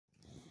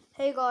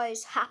Hey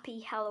guys,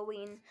 happy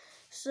Halloween.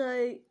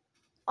 So,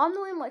 I'm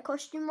not in my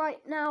costume right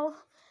now.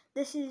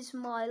 This is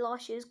my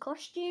last year's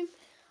costume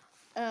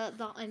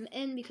that I'm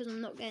in because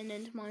I'm not getting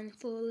into mine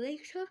for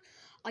later.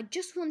 I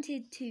just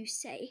wanted to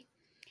say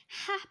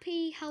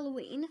happy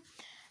Halloween,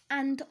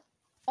 and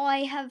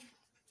I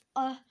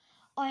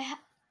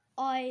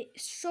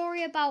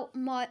sorry about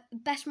my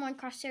Best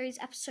Minecraft Series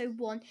episode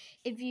 1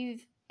 if you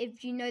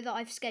know that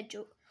I've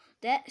scheduled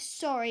it.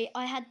 Sorry,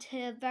 I had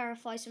to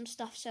verify some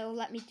stuff, so it'll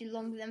let me do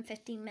longer than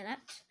 15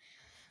 minutes.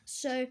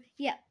 So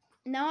yeah,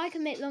 now I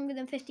can make longer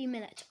than 15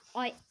 minutes.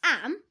 I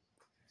am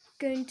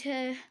going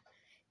to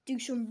do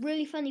some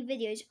really funny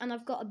videos, and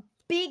I've got a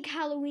big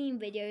Halloween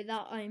video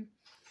that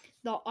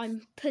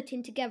I'm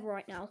putting together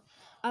right now.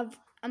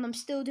 I'm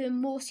still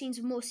doing more scenes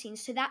and more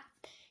scenes, so that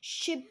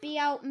should be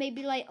out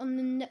maybe like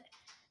on the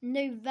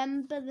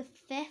November the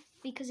 5th,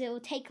 because it will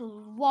take a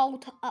while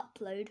to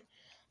upload.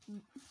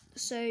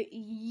 So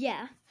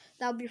yeah,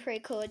 that would be pretty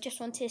cool. I just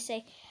wanted to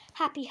say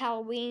happy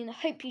Halloween. I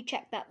hope you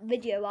check that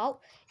video out.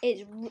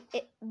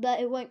 But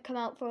it won't come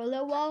out for a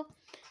little while.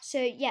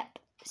 So yep,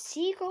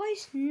 see you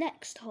guys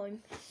next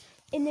time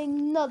in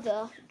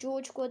another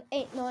George Squad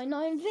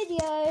 899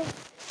 video.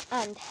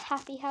 And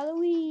happy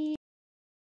Halloween.